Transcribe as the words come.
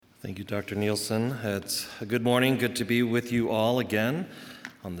Thank you, Dr. Nielsen. It's a good morning. Good to be with you all again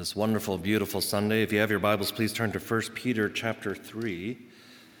on this wonderful, beautiful Sunday. If you have your Bibles, please turn to 1 Peter chapter 3.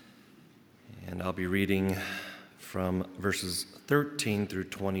 And I'll be reading from verses 13 through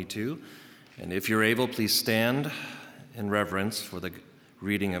 22. And if you're able, please stand in reverence for the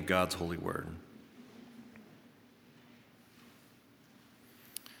reading of God's holy word.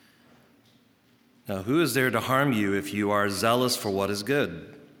 Now, who is there to harm you if you are zealous for what is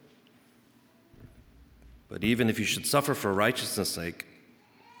good? But even if you should suffer for righteousness' sake,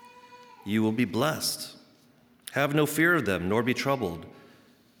 you will be blessed. Have no fear of them, nor be troubled,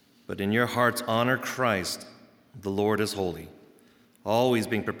 but in your hearts honor Christ. The Lord is holy, always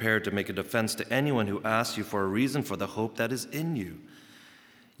being prepared to make a defense to anyone who asks you for a reason for the hope that is in you.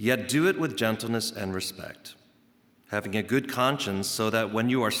 Yet do it with gentleness and respect, having a good conscience, so that when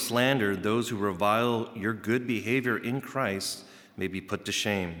you are slandered, those who revile your good behavior in Christ may be put to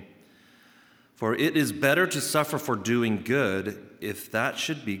shame. For it is better to suffer for doing good, if that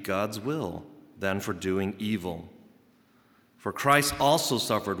should be God's will, than for doing evil. For Christ also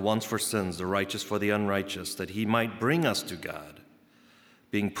suffered once for sins, the righteous for the unrighteous, that he might bring us to God,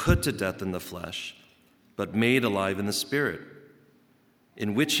 being put to death in the flesh, but made alive in the Spirit,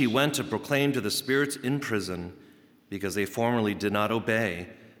 in which he went to proclaim to the spirits in prison, because they formerly did not obey,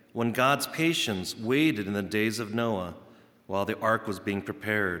 when God's patience waited in the days of Noah, while the ark was being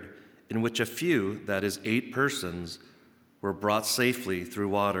prepared, in which a few, that is 8 persons, were brought safely through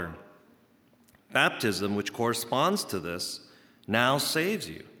water. Baptism, which corresponds to this, now saves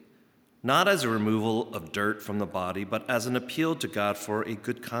you, not as a removal of dirt from the body, but as an appeal to God for a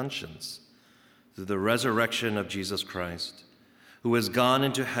good conscience, through the resurrection of Jesus Christ, who has gone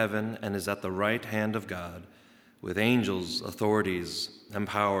into heaven and is at the right hand of God, with angels, authorities, and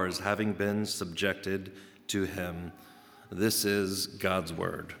powers having been subjected to him. This is God's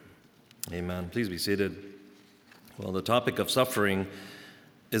word. Amen. Please be seated. Well, the topic of suffering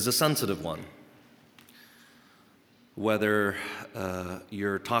is a sensitive one. Whether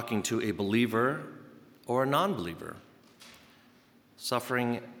you're talking to a believer or a non-believer,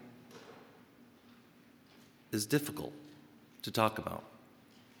 suffering is difficult to talk about.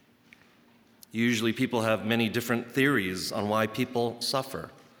 Usually people have many different theories on why people suffer.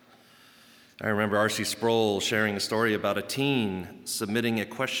 I remember R.C. Sproul sharing a story about a teen submitting a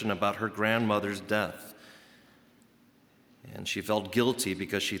question about her grandmother's death. And she felt guilty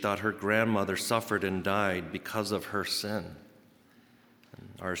because she thought her grandmother suffered and died because of her sin. And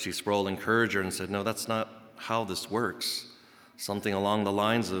R.C. Sproul encouraged her and said, no, that's not how this works. Something along the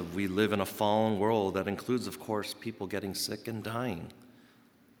lines of, we live in a fallen world that includes, of course, people getting sick and dying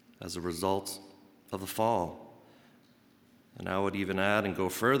as a result of the fall. And I would even add and go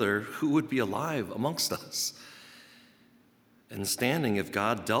further, who would be alive amongst us and standing if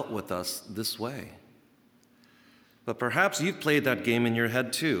God dealt with us this way? But perhaps you've played that game in your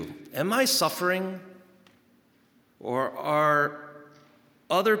head too. Am I suffering? Or are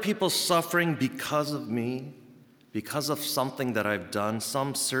other people suffering because of me? Because of something that I've done,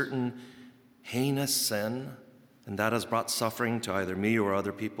 some certain heinous sin, and that has brought suffering to either me or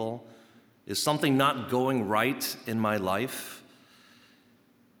other people? Is something not going right in my life,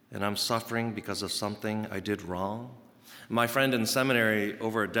 and I'm suffering because of something I did wrong? My friend in seminary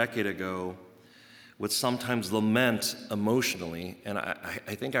over a decade ago would sometimes lament emotionally, and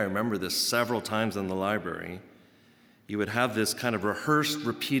I think I remember this several times in the library. He would have this kind of rehearsed,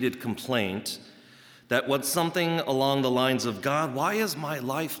 repeated complaint that was something along the lines of, God, why is my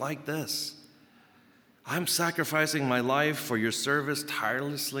life like this? I'm sacrificing my life for your service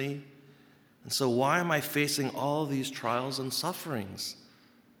tirelessly. And so why am I facing all these trials and sufferings?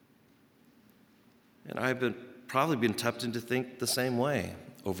 And I've probably been tempted to think the same way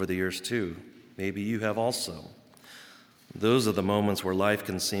over the years too. Maybe you have also. Those are the moments where life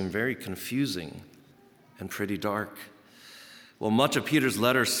can seem very confusing and pretty dark. Well, much of Peter's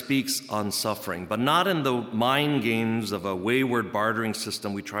letter speaks on suffering, but not in the mind games of a wayward bartering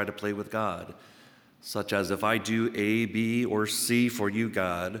system we try to play with God, such as, if I do A, B, or C for you,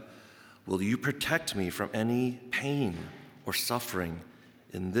 God, will you protect me from any pain or suffering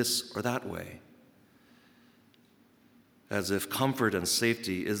in this or that way? As if comfort and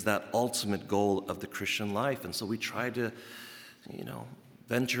safety is that ultimate goal of the Christian life. And so we try to,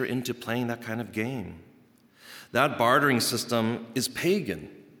 venture into playing that kind of game. That bartering system is pagan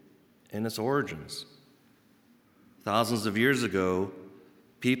in its origins. Thousands of years ago,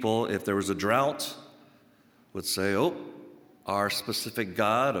 people, if there was a drought, would say, our specific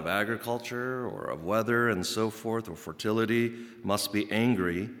god of agriculture or of weather and so forth, or fertility, must be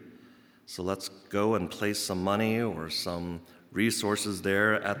angry. So let's go and place some money or some resources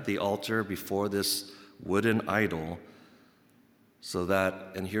there at the altar before this wooden idol, so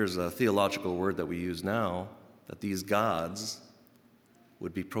that, and here's a theological word that we use now, that these gods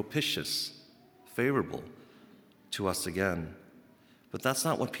would be propitious, favorable to us again. But that's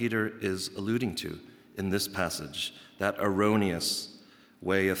not what Peter is alluding to in this passage, that erroneous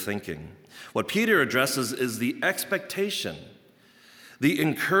way of thinking. What Peter addresses is the expectation, the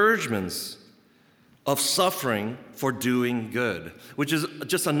encouragements of suffering for doing good, which is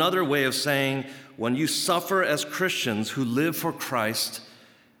just another way of saying when you suffer as Christians who live for Christ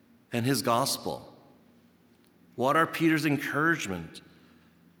and his gospel, what are Peter's encouragement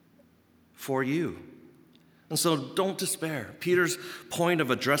for you? And so don't despair. Peter's point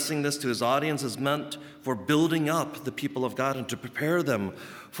of addressing this to his audience is meant for building up the people of God and to prepare them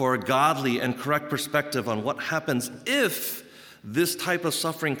for a godly and correct perspective on what happens if this type of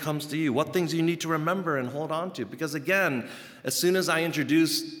suffering comes to you, what things you need to remember and hold on to. Because again, as soon as I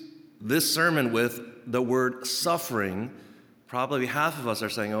introduce this sermon with the word suffering, probably half of us are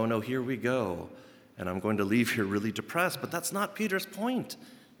saying, oh no, here we go, and I'm going to leave here really depressed. But that's not Peter's point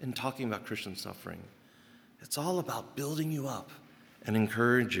in talking about Christian suffering. It's all about building you up and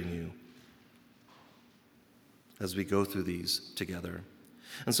encouraging you as we go through these together.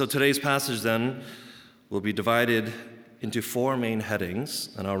 And so today's passage then will be divided into four main headings,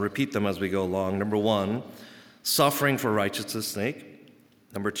 and I'll repeat them as we go along. Number one, suffering for righteousness' sake.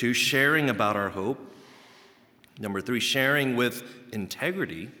 Number two, sharing about our hope. Number three, sharing with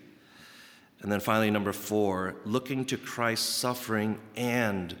integrity. And then finally, number four, looking to Christ's suffering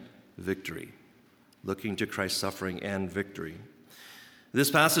and victory. Looking to Christ's suffering and victory.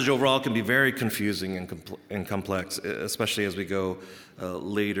 This passage overall can be very confusing and complex, especially as we go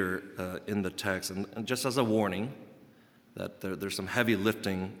later in the text. And just as a warning, that there's some heavy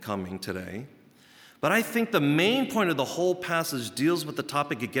lifting coming today. But I think the main point of the whole passage deals with the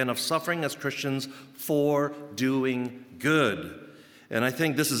topic again of suffering as Christians for doing good. And I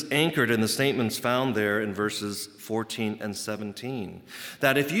think this is anchored in the statements found there in verses 14 and 17.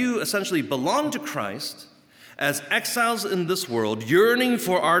 That if you essentially belong to Christ as exiles in this world, yearning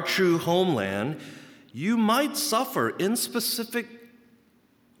for our true homeland, you might suffer in specific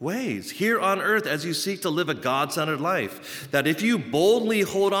ways here on earth as you seek to live a God-centered life. That if you boldly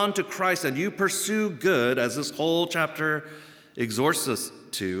hold on to Christ and you pursue good, as this whole chapter exhorts us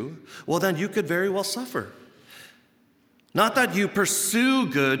to, well, then you could very well suffer. Not that you pursue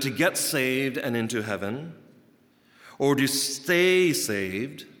good to get saved and into heaven, or to stay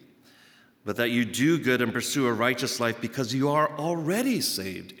saved, but that you do good and pursue a righteous life because you are already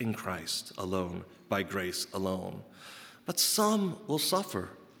saved in Christ alone, by grace alone. But some will suffer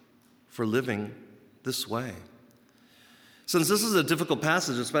for living this way. Since this is a difficult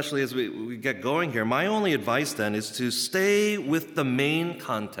passage, especially as we get going here, my only advice then is to stay with the main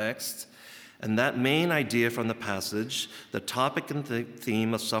context and that main idea from the passage, the topic and the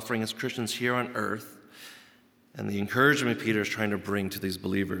theme of suffering as Christians here on earth, and the encouragement Peter is trying to bring to these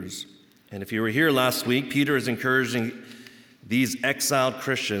believers. And if you were here last week, Peter is encouraging these exiled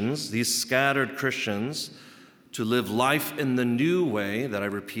Christians, these scattered Christians, to live life in the new way that I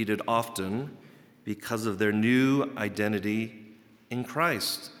repeated often because of their new identity in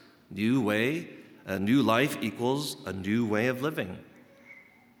Christ. New way, a new life equals a new way of living.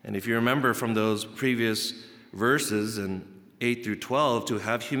 And if you remember from those previous verses in 8 through 12, to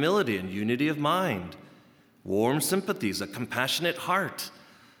have humility and unity of mind, warm sympathies, a compassionate heart,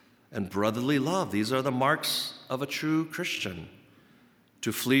 and brotherly love. These are the marks of a true Christian.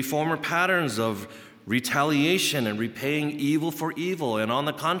 To flee former patterns of retaliation and repaying evil for evil, and on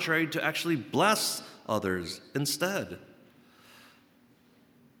the contrary, to actually bless others instead.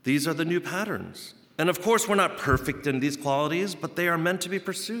 These are the new patterns. And of course, we're not perfect in these qualities, but they are meant to be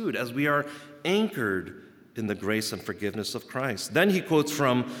pursued as we are anchored in the grace and forgiveness of Christ. Then he quotes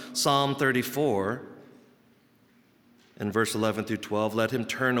from Psalm 34 in verse 11 through 12, "Let him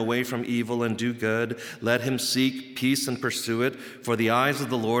turn away from evil and do good. Let him seek peace and pursue it. For the eyes of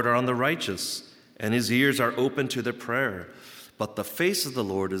the Lord are on the righteous, and his ears are open to their prayer. But the face of the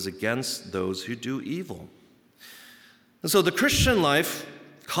Lord is against those who do evil." And so the Christian life,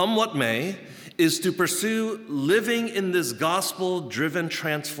 come what may, is to pursue living in this gospel-driven,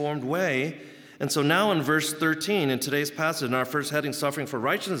 transformed way. And so now in verse 13, in today's passage, in our first heading, suffering for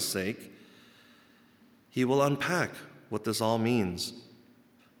righteousness' sake, he will unpack what this all means.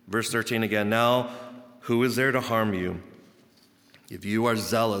 Verse 13 again, "Now, who is there to harm you if you are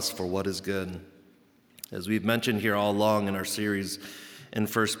zealous for what is good?" As we've mentioned here all along in our series in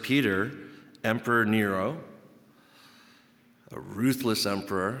 1 Peter, Emperor Nero, a ruthless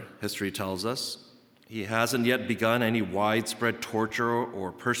emperor, history tells us, He hasn't yet begun any widespread torture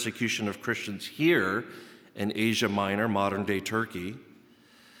or persecution of Christians here in Asia Minor, modern-day Turkey.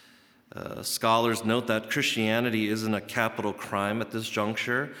 Scholars note that Christianity isn't a capital crime at this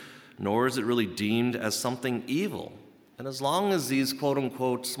juncture, nor is it really deemed as something evil. And as long as these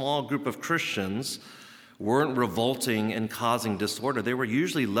quote-unquote small group of Christians weren't revolting and causing disorder, they were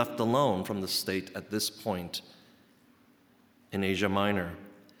usually left alone from the state at this point in Asia Minor.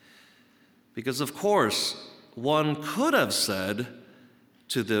 Because, of course, one could have said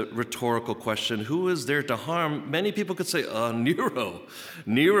to the rhetorical question, who is there to harm? Many people could say, Nero.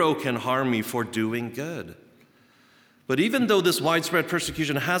 Nero can harm me for doing good. But even though this widespread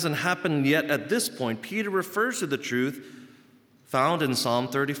persecution hasn't happened yet at this point, Peter refers to the truth found in Psalm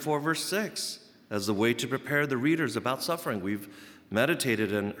 34, verse 6, as the way to prepare the readers about suffering. We've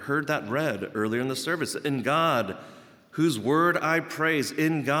meditated and heard that read earlier in the service. In God, whose word I praise,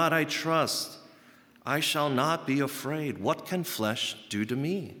 in God I trust, I shall not be afraid. What can flesh do to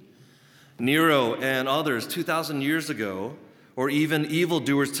me? Nero and others 2,000 years ago, or even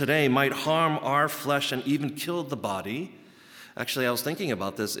evildoers today, might harm our flesh and even kill the body. Actually, I was thinking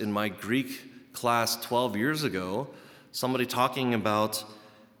about this in my Greek class 12 years ago. Somebody talking about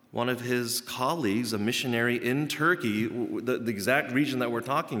one of his colleagues, a missionary in Turkey, the exact region that we're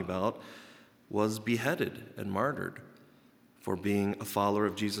talking about, was beheaded and martyred for being a follower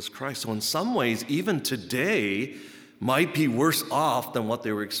of Jesus Christ. So in some ways, even today, might be worse off than what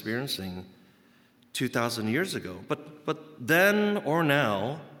they were experiencing 2,000 years ago. But then or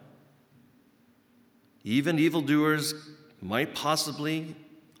now, even evildoers might possibly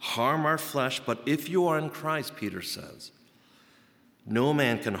harm our flesh, but if you are in Christ, Peter says, no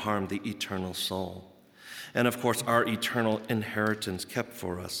man can harm the eternal soul. And of course, our eternal inheritance kept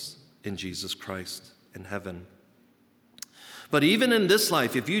for us in Jesus Christ in heaven. But even in this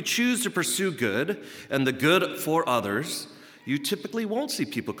life, if you choose to pursue good and the good for others, you typically won't see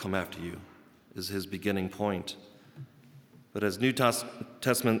people come after you, is his beginning point. But as New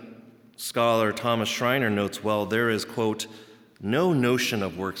Testament scholar Thomas Schreiner notes well, there is, quote, no notion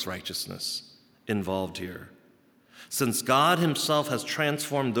of works righteousness involved here. Since God himself has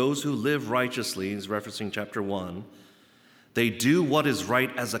transformed those who live righteously, he's referencing chapter 1, they do what is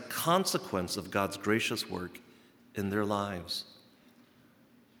right as a consequence of God's gracious work in their lives.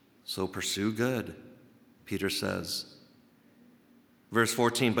 So pursue good, Peter says. Verse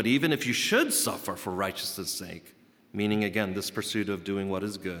 14, but even if you should suffer for righteousness' sake, meaning again this pursuit of doing what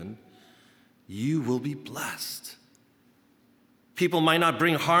is good, you will be blessed. People might not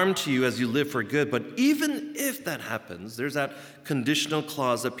bring harm to you as you live for good, but even if that happens, there's that conditional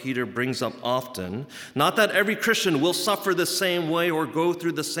clause that Peter brings up often. Not that every Christian will suffer the same way or go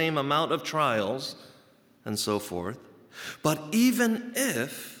through the same amount of trials and so forth. But even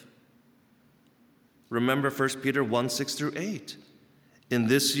if, remember 1 Peter 1, 6 through 8. In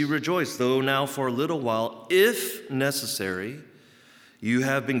this you rejoice, though now for a little while, if necessary, you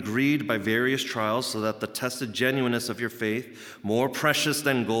have been grieved by various trials, so that the tested genuineness of your faith, more precious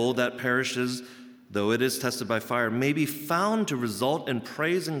than gold that perishes, though it is tested by fire, may be found to result in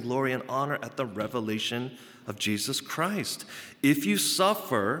praise and glory and honor at the revelation of Jesus Christ. If you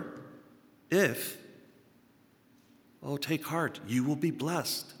suffer, take heart, you will be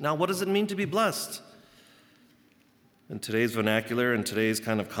blessed. Now, what does it mean to be blessed? In today's vernacular, in today's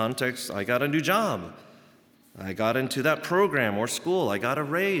kind of context, I got a new job. I got into that program or school. I got a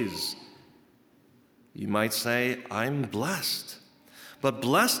raise. You might say, I'm blessed. But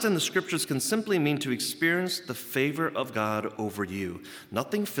blessed in the scriptures can simply mean to experience the favor of God over you.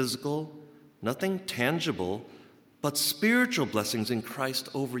 Nothing physical, nothing tangible, but spiritual blessings in Christ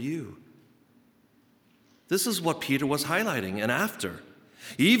over you. This is what Peter was highlighting and after.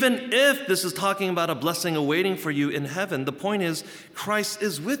 Even if this is talking about a blessing awaiting for you in heaven, the point is Christ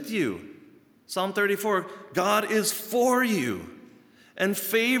is with you. Psalm 34, God is for you and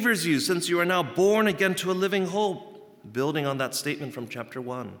favors you since you are now born again to a living hope, building on that statement from chapter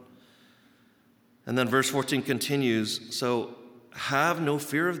 1. And then verse 14 continues, so have no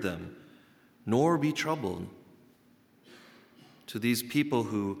fear of them, nor be troubled. To these people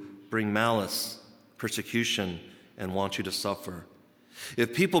who bring malice, persecution, and want you to suffer.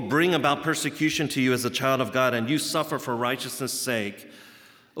 If people bring about persecution to you as a child of God and you suffer for righteousness' sake,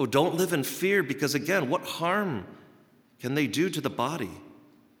 don't live in fear, because again, what harm can they do to the body?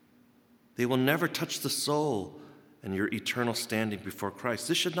 They will never touch the soul and your eternal standing before Christ.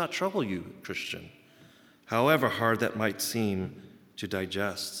 This should not trouble you, Christian, however hard that might seem to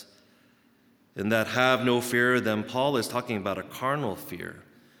digest. In that have no fear of them, Paul is talking about a carnal fear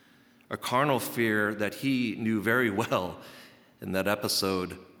that he knew very well in that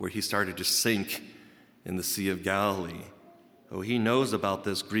episode where he started to sink in the Sea of Galilee. Oh, he knows about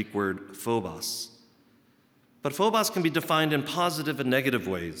this Greek word phobos. But phobos can be defined in positive and negative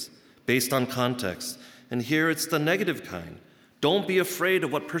ways based on context. And here it's the negative kind. Don't be afraid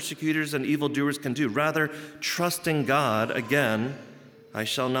of what persecutors and evildoers can do. Rather, trust in God. Again, I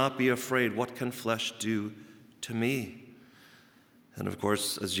shall not be afraid. What can flesh do to me? And of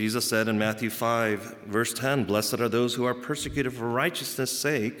course, as Jesus said in Matthew 5, verse 10, blessed are those who are persecuted for righteousness'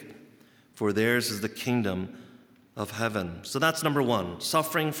 sake, for theirs is the kingdom of heaven. So that's number one.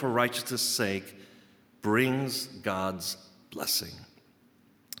 Suffering for righteousness' sake brings God's blessing.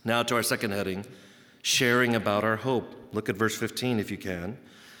 Now to our second heading, sharing about our hope. Look at verse 15 if you can.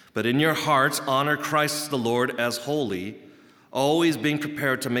 But in your hearts, honor Christ the Lord as holy, always being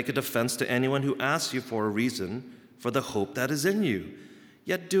prepared to make a defense to anyone who asks you for a reason for the hope that is in you.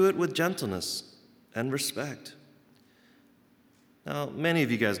 Yet do it with gentleness and respect. Now, many of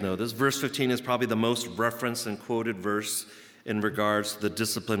you guys know this. Verse 15 is probably the most referenced and quoted verse in regards to the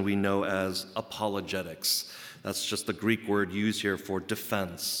discipline we know as apologetics. That's just the Greek word used here for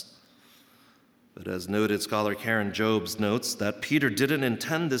defense. But as noted, scholar Karen Jobes notes that Peter didn't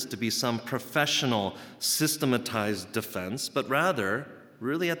intend this to be some professional, systematized defense, but rather,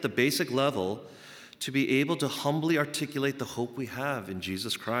 really at the basic level, to be able to humbly articulate the hope we have in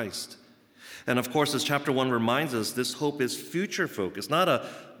Jesus Christ. And of course, as chapter 1 reminds us, this hope is future-focused, not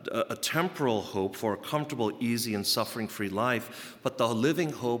a temporal hope for a comfortable, easy, and suffering-free life, but the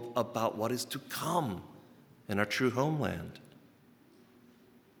living hope about what is to come in our true homeland.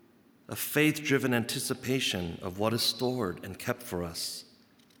 A faith-driven anticipation of what is stored and kept for us,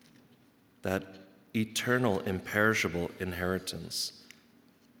 that eternal, imperishable inheritance.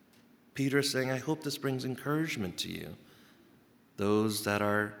 Peter is saying, I hope this brings encouragement to you, those that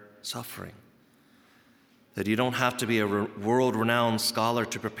are suffering, that you don't have to be a world-renowned scholar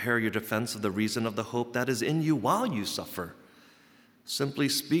to prepare your defense of the reason of the hope that is in you while you suffer. Simply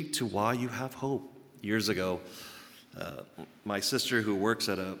speak to why you have hope. Years ago, my sister, who works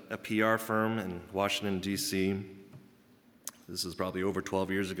at a PR firm in Washington, D.C., this is probably over 12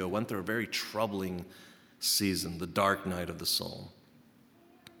 years ago, went through a very troubling season, the dark night of the soul.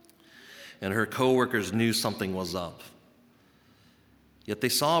 And her coworkers knew something was up. Yet they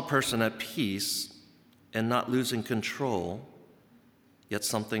saw a person at peace and not losing control, yet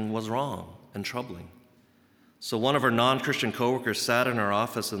something was wrong and troubling. So one of her non-Christian coworkers sat in her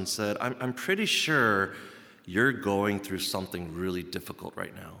office and said, I'm pretty sure you're going through something really difficult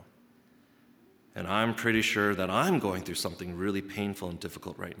right now. And I'm pretty sure that I'm going through something really painful and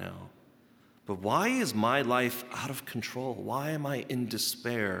difficult right now. But why is my life out of control? Why am I in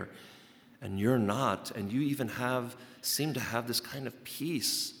despair? And you're not, and you even seem to have this kind of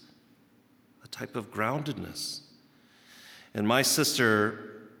peace, a type of groundedness. And my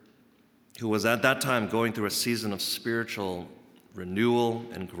sister, who was at that time going through a season of spiritual renewal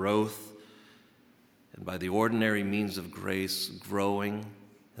and growth, and by the ordinary means of grace, growing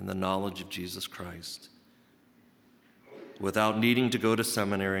in the knowledge of Jesus Christ, without needing to go to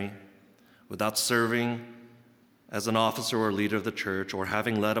seminary, without serving as an officer or leader of the church, or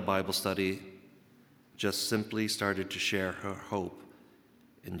having led a Bible study, just simply started to share her hope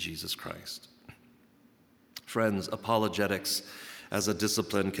in Jesus Christ. Friends, apologetics as a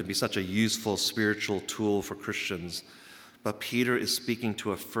discipline can be such a useful spiritual tool for Christians, but Peter is speaking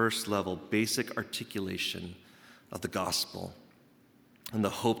to a first-level basic articulation of the gospel and the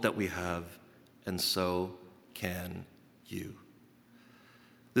hope that we have, and so can you.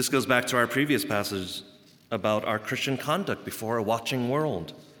 This goes back to our previous passage about our Christian conduct before a watching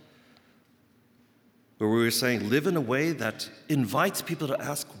world, where we were saying, live in a way that invites people to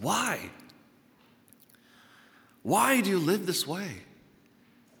ask, why? Why do you live this way?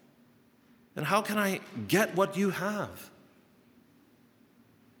 And how can I get what you have?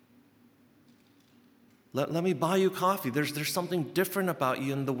 Let me buy you coffee. There's something different about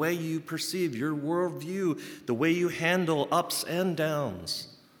you in the way you perceive your worldview, the way you handle ups and downs.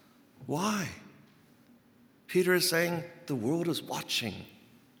 Why? Peter is saying the world is watching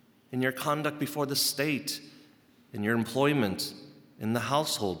in your conduct before the state, in your employment, in the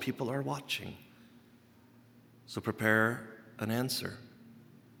household. People are watching. So prepare an answer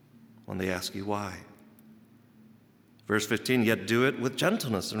when they ask you why. Verse 15, yet do it with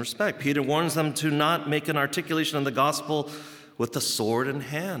gentleness and respect. Peter warns them to not make an articulation of the gospel with the sword in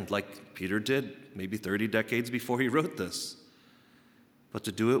hand, like Peter did maybe 30 decades before he wrote this, but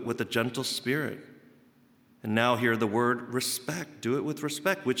to do it with a gentle spirit. And now hear the word respect. Do it with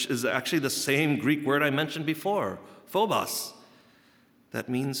respect, which is actually the same Greek word I mentioned before, phobos. That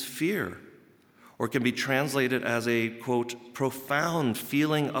means fear, or can be translated as a, quote, profound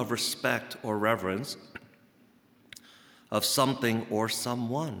feeling of respect or reverence, of something or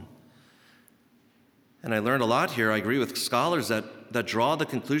someone. And I learned a lot here. I agree with scholars that draw the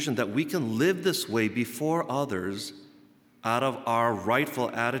conclusion that we can live this way before others out of our rightful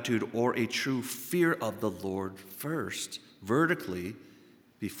attitude or a true fear of the Lord first, vertically,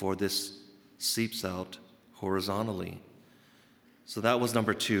 before this seeps out horizontally. So that was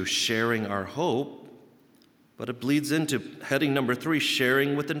number 2, sharing our hope. But it bleeds into heading number 3,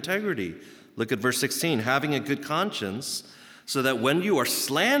 sharing with integrity. Look at verse 16, having a good conscience, so that when you are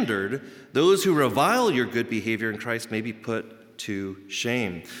slandered, those who revile your good behavior in Christ may be put to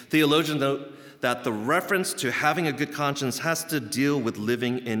shame. Theologians note that the reference to having a good conscience has to deal with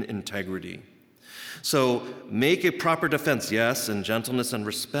living in integrity. So make a proper defense, yes, in gentleness and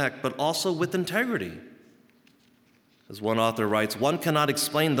respect, but also with integrity. As one author writes, one cannot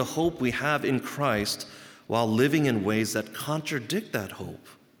explain the hope we have in Christ while living in ways that contradict that hope.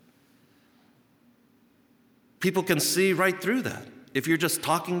 People can see right through that if you're just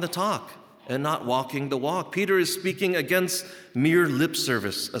talking the talk and not walking the walk. Peter is speaking against mere lip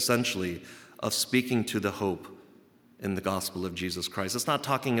service, essentially, of speaking to the hope in the gospel of Jesus Christ. It's not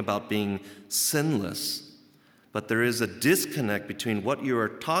talking about being sinless, but there is a disconnect between what you are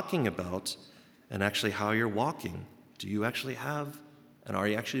talking about and actually how you're walking. Do you actually have, and are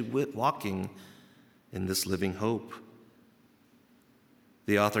you actually walking in this living hope?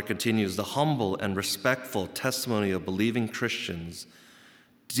 The author continues, the humble and respectful testimony of believing Christians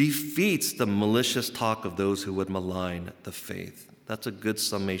defeats the malicious talk of those who would malign the faith. That's a good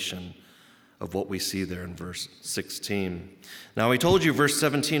summation of what we see there in verse 16. Now, I told you verse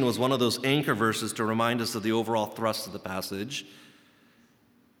 17 was one of those anchor verses to remind us of the overall thrust of the passage.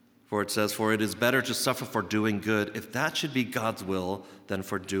 For it says, for it is better to suffer for doing good, if that should be God's will, than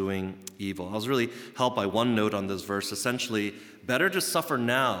for doing evil. I was really helped by one note on this verse. Essentially, better to suffer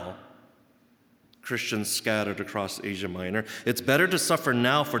now, Christians scattered across Asia Minor. It's better to suffer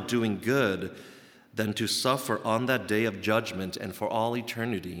now for doing good than to suffer on that day of judgment and for all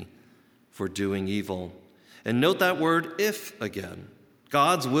eternity for doing evil. And note that word if again.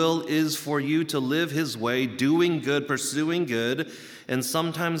 God's will is for you to live his way, doing good, pursuing good, and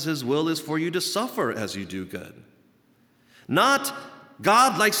sometimes his will is for you to suffer as you do good. Not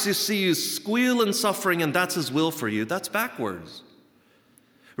God likes to see you squeal in suffering and that's his will for you. That's backwards.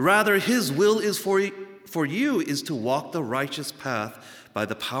 Rather, his will is for you is to walk the righteous path by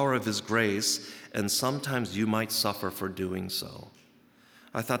the power of his grace, and sometimes you might suffer for doing so.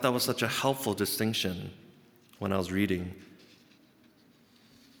 I thought that was such a helpful distinction when I was reading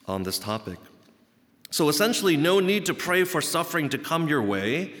on this topic. So essentially, no need to pray for suffering to come your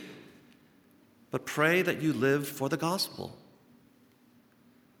way, but pray that you live for the gospel.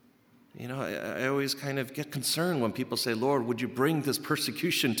 You know, I always kind of get concerned when people say, Lord, would you bring this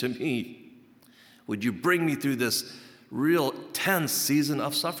persecution to me? Would you bring me through this real tense season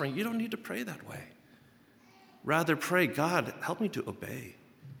of suffering? You don't need to pray that way. Rather pray, God, help me to obey.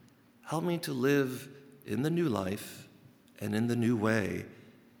 Help me to live in the new life and in the new way.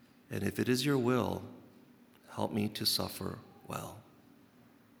 And if it is your will, help me to suffer well.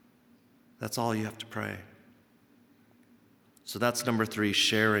 That's all you have to pray. So that's number 3,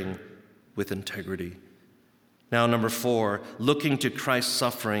 sharing with integrity. Now, number 4, looking to Christ's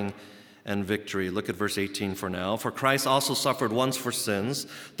suffering and victory. Look at verse 18 for now. For Christ also suffered once for sins,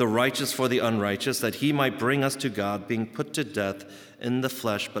 the righteous for the unrighteous, that he might bring us to God, being put to death in the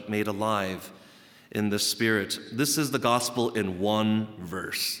flesh, but made alive in the spirit. This is the gospel in one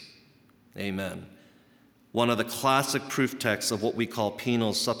verse. Amen. One of the classic proof texts of what we call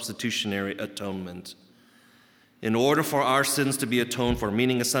penal substitutionary atonement. In order for our sins to be atoned for,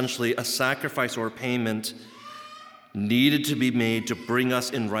 meaning essentially a sacrifice or payment needed to be made to bring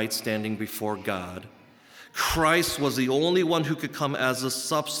us in right standing before God, Christ was the only one who could come as a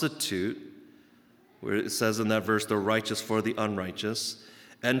substitute, where it says in that verse, the righteous for the unrighteous,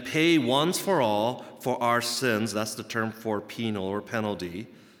 and pay once for all for our sins, that's the term for penal or penalty,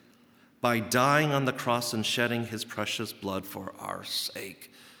 by dying on the cross and shedding his precious blood for our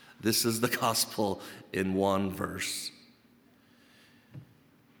sake. This is the gospel in one verse.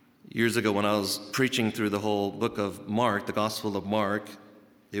 Years ago, when I was preaching through the whole book of Mark, the Gospel of Mark,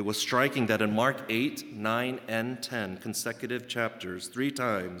 it was striking that in Mark 8, 9, and 10, consecutive chapters, 3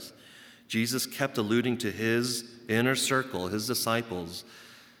 times, Jesus kept alluding to his inner circle, his disciples,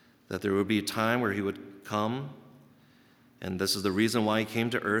 that there would be a time where he would come, and this is the reason why he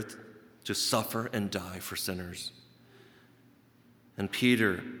came to earth, to suffer and die for sinners. And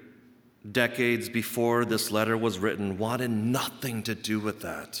Peter, decades before this letter was written, wanted nothing to do with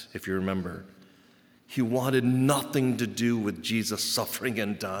that, if you remember. He wanted nothing to do with Jesus suffering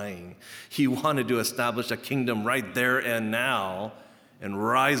and dying. He wanted to establish a kingdom right there and now and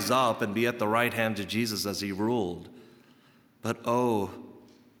rise up and be at the right hand of Jesus as he ruled. But oh,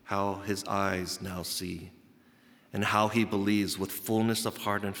 how his eyes now see, and how he believes with fullness of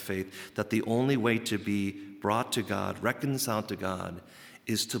heart and faith that the only way to be brought to God, reconciled to God,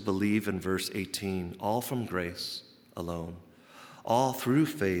 is to believe in verse 18, all from grace alone, all through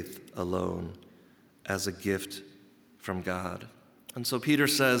faith alone, as a gift from God. And so Peter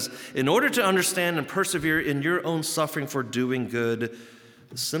says, in order to understand and persevere in your own suffering for doing good,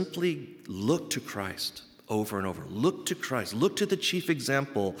 simply look to Christ over and over. Look to Christ. Look to the chief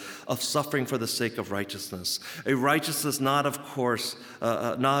example of suffering for the sake of righteousness. A righteousness not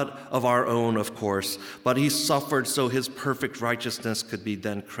of our own, of course, but he suffered so his perfect righteousness could be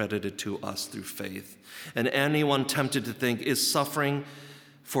then credited to us through faith. And anyone tempted to think, is suffering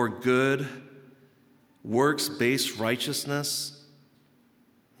for good works-based righteousness?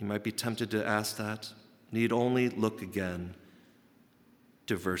 You might be tempted to ask that. Need only look again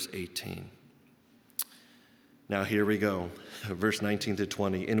to verse 18. Now here we go, verse 19 to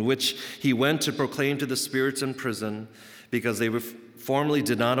 20, in which he went to proclaim to the spirits in prison, because they formerly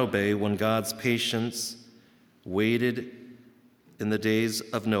did not obey when God's patience waited in the days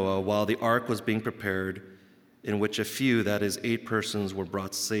of Noah while the ark was being prepared, in which a few, that is 8 persons, were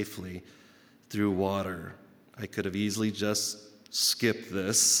brought safely through water. I could have easily just skipped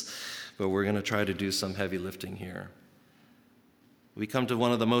this, but we're going to try to do some heavy lifting here. We come to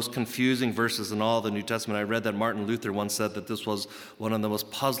one of the most confusing verses in all the New Testament. I read that Martin Luther once said that this was one of the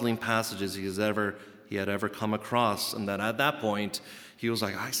most puzzling passages he had ever come across, and that at that point, he was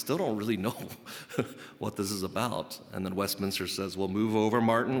like, I still don't really know what this is about. And then Westminster says, well, move over,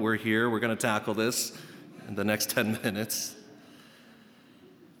 Martin. We're here. We're going to tackle this in the next 10 minutes.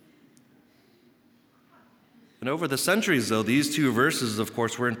 And over the centuries, though, these 2 verses, of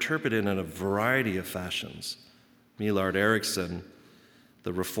course, were interpreted in a variety of fashions. Millard Erickson,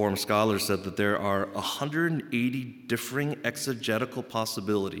 the Reformed scholar, said that there are 180 differing exegetical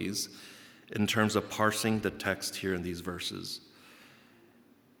possibilities in terms of parsing the text here in these verses.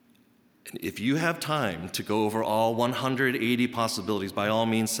 And if you have time to go over all 180 possibilities, by all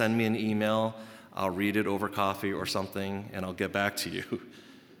means, send me an email. I'll read it over coffee or something, and I'll get back to you.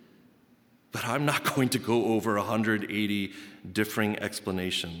 But I'm not going to go over 180 differing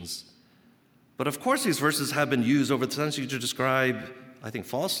explanations. But of course, these verses have been used over the centuries to describe, I think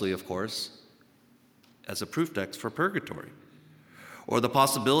falsely, of course, as a proof text for purgatory, or the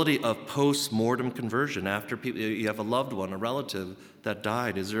possibility of post-mortem conversion after you have a loved one, a relative that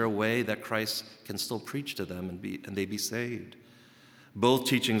died. Is there a way that Christ can still preach to them and they be saved? Both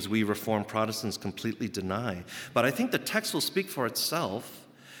teachings we Reformed Protestants completely deny. But I think the text will speak for itself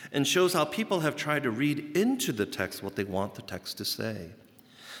and shows how people have tried to read into the text what they want the text to say.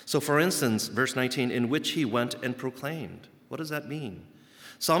 So for instance, verse 19, in which he went and proclaimed. What does that mean?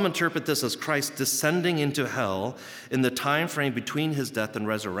 Some interpret this as Christ descending into hell in the time frame between his death and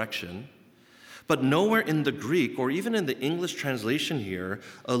resurrection. But nowhere in the Greek, or even in the English translation here,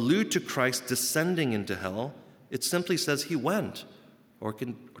 allude to Christ descending into hell. It simply says he went, or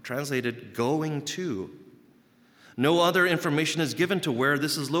translated going to. No other information is given to where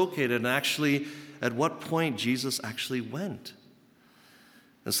this is located and actually at what point Jesus actually went.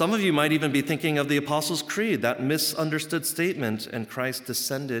 And some of you might even be thinking of the Apostles' Creed, that misunderstood statement, and Christ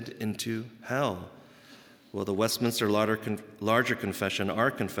descended into hell. Well, the Westminster Larger Confession, our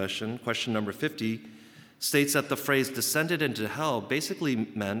confession, question number 50, states that the phrase descended into hell basically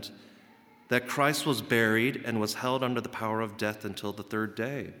meant that Christ was buried and was held under the power of death until the 3rd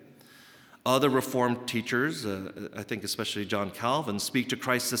day. Other Reformed teachers, I think especially John Calvin, speak to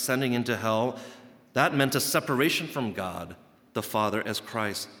Christ descending into hell. That meant a separation from God, the Father, as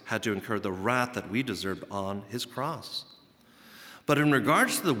Christ had to incur the wrath that we deserved on his cross. But in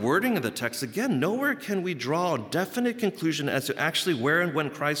regards to the wording of the text, again, nowhere can we draw a definite conclusion as to actually where and when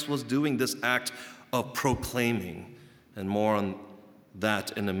Christ was doing this act of proclaiming. And more on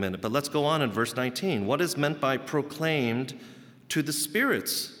that in a minute. But let's go on in verse 19. What is meant by proclaimed to the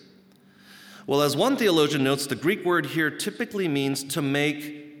spirits? Well, as one theologian notes, the Greek word here typically means to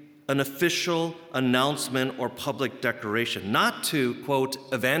make an official announcement or public declaration, not to, quote,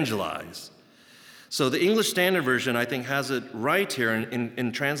 evangelize. So the English Standard Version, I think, has it right here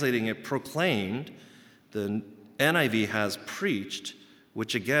in translating it proclaimed. The NIV has preached,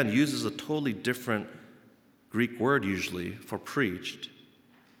 which again uses a totally different Greek word usually for preached.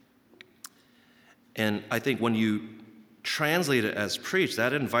 And I think when you translate it as preached,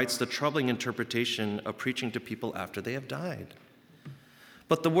 that invites the troubling interpretation of preaching to people after they have died.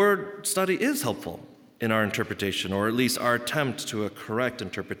 But the word study is helpful. in our interpretation, or at least our attempt to a correct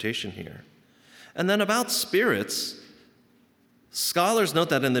interpretation here. And then about spirits, scholars note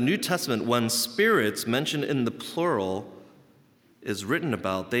that in the New Testament, when spirits mentioned in the plural is written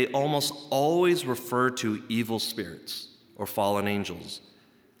about, they almost always refer to evil spirits or fallen angels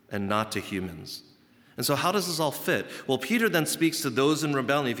and not to humans. And so how does this all fit? Well, Peter then speaks to those in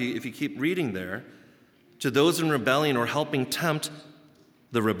rebellion, if you keep reading there, to those in rebellion or helping tempt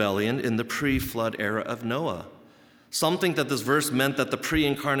the rebellion in the pre-flood era of Noah. Some think that this verse meant that the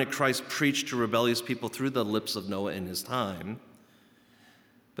pre-incarnate Christ preached to rebellious people through the lips of Noah in his time.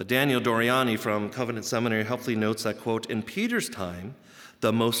 But Daniel Doriani from Covenant Seminary helpfully notes that, quote, in Peter's time,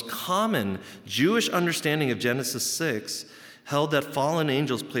 the most common Jewish understanding of Genesis 6 held that fallen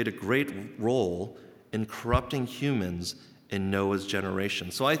angels played a great role in corrupting humans in Noah's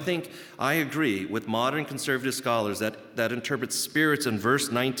generation. So I agree with modern conservative scholars that interpret spirits in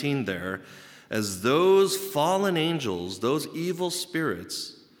verse 19 there as those fallen angels, those evil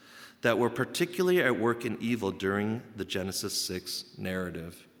spirits that were particularly at work in evil during the Genesis 6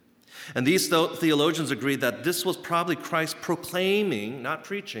 narrative. And these theologians agree that this was probably Christ proclaiming, not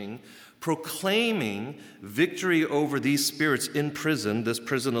preaching, proclaiming victory over these spirits in prison, this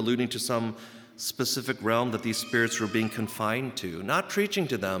prison alluding to some specific realm that these spirits were being confined to, not preaching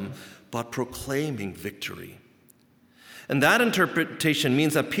to them, but proclaiming victory. And that interpretation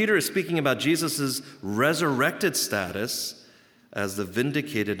means that Peter is speaking about Jesus' resurrected status as the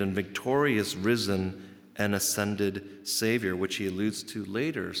vindicated and victorious risen and ascended Savior, which he alludes to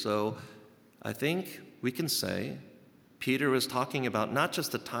later. So I think we can say Peter is talking about not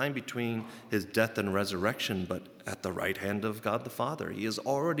just the time between his death and resurrection, but at the right hand of God the Father. He has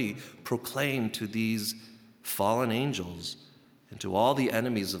already proclaimed to these fallen angels and to all the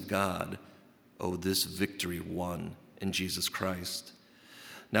enemies of God, oh, this victory won in Jesus Christ.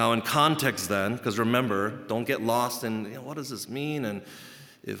 Now, in context then, because remember, don't get lost in, what does this mean? And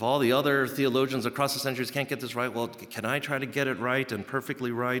if all the other theologians across the centuries can't get this right, well, can I try to get it right and perfectly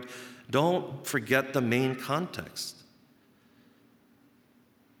right? Don't forget the main context.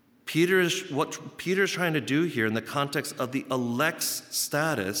 What Peter is trying to do here in the context of the elect's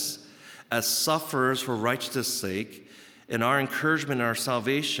status as sufferers for righteousness' sake and our encouragement and our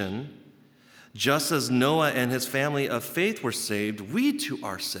salvation, just as Noah and his family of faith were saved, we too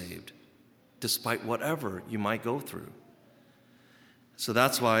are saved, despite whatever you might go through. So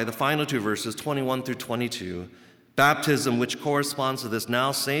that's why the final two verses, 21 through 22, baptism, which corresponds to this,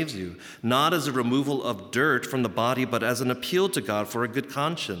 now saves you, not as a removal of dirt from the body, but as an appeal to God for a good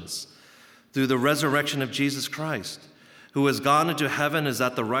conscience, through the resurrection of Jesus Christ, who has gone into heaven, is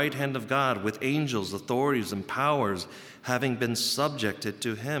at the right hand of God, with angels, authorities, and powers, having been subjected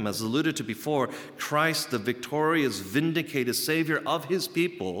to him. As alluded to before, Christ, the victorious, vindicated Savior of his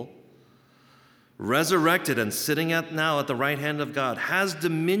people, resurrected and sitting now at the right hand of God, has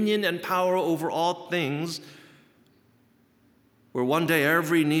dominion and power over all things, where one day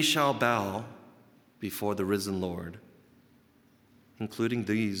every knee shall bow before the risen Lord, including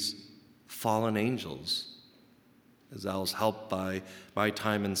these fallen angels. As I was helped by my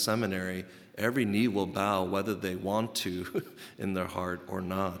time in seminary, every knee will bow whether they want to in their heart or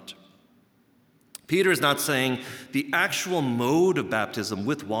not. Peter is not saying the actual mode of baptism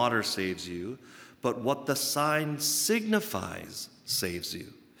with water saves you, but what the sign signifies saves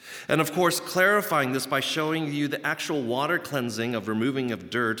you. And of course, clarifying this by showing you the actual water cleansing of removing of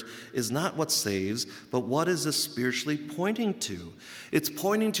dirt is not what saves, but what is this spiritually pointing to? It's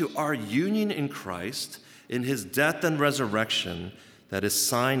pointing to our union in Christ, in his death and resurrection that is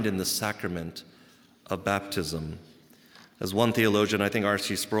signed in the sacrament of baptism. As one theologian, I think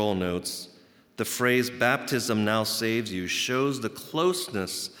R.C. Sproul, notes, the phrase baptism now saves you shows the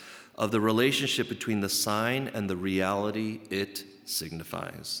closeness of the relationship between the sign and the reality it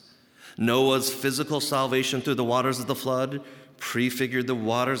signifies. Noah's physical salvation through the waters of the flood prefigured the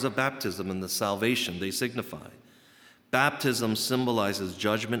waters of baptism and the salvation they signify. Baptism symbolizes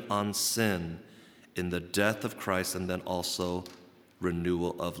judgment on sin in the death of Christ and then also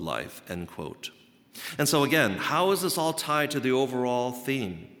renewal of life, end quote. And so again, how is this all tied to the overall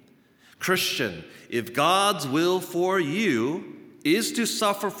theme? Christian, if God's will for you is to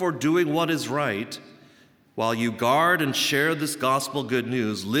suffer for doing what is right, while you guard and share this gospel good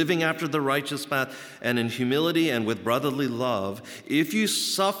news, living after the righteous path and in humility and with brotherly love, if you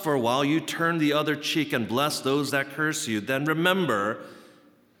suffer while you turn the other cheek and bless those that curse you, then remember,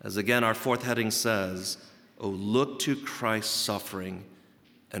 as again our fourth heading says, oh, look to Christ's suffering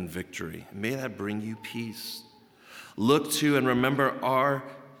and victory. May that bring you peace. Look to and remember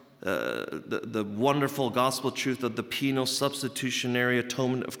the wonderful gospel truth of the penal substitutionary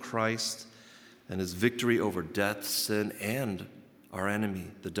atonement of Christ. and his victory over death, sin, and our enemy,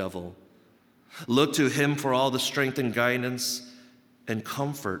 the devil. Look to him for all the strength and guidance and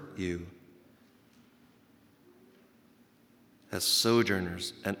comfort you as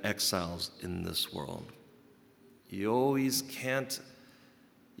sojourners and exiles in this world. You always have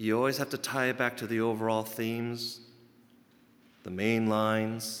to tie it back to the overall themes, the main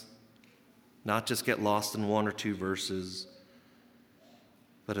lines, not just get lost in one or two verses,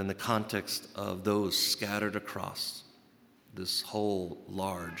 but in the context of those scattered across this whole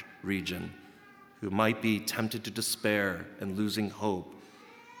large region who might be tempted to despair and losing hope.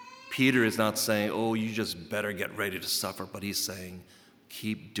 Peter is not saying, oh, you just better get ready to suffer, but he's saying,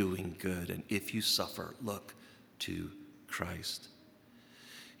 keep doing good, and if you suffer, look to Christ.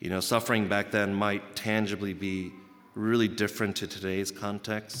 You know, suffering back then might tangibly be really different to today's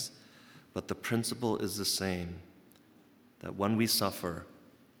context, but the principle is the same, that when we suffer,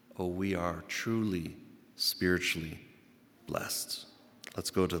 we are truly spiritually blessed. Let's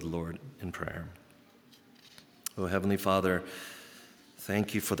go to the Lord in prayer. Oh, Heavenly Father,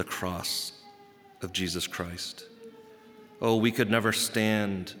 thank you for the cross of Jesus Christ. Oh, we could never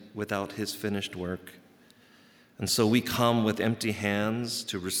stand without his finished work. And so we come with empty hands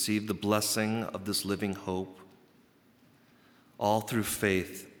to receive the blessing of this living hope, all through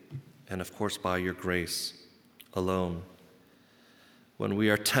faith and, of course, by your grace alone. When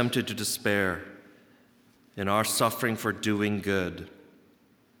we are tempted to despair in our suffering for doing good,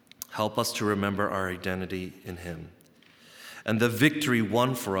 help us to remember our identity in him and the victory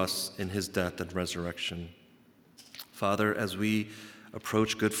won for us in his death and resurrection. Father, as we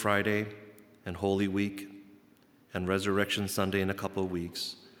approach Good Friday and Holy Week and Resurrection Sunday in a couple of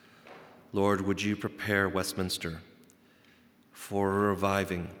weeks, Lord, would you prepare Westminster for a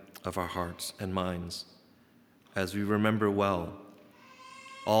reviving of our hearts and minds as we remember well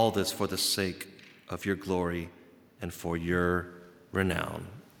all this for the sake of your glory and for your renown.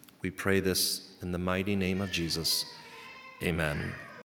 We pray this in the mighty name of Jesus. Amen.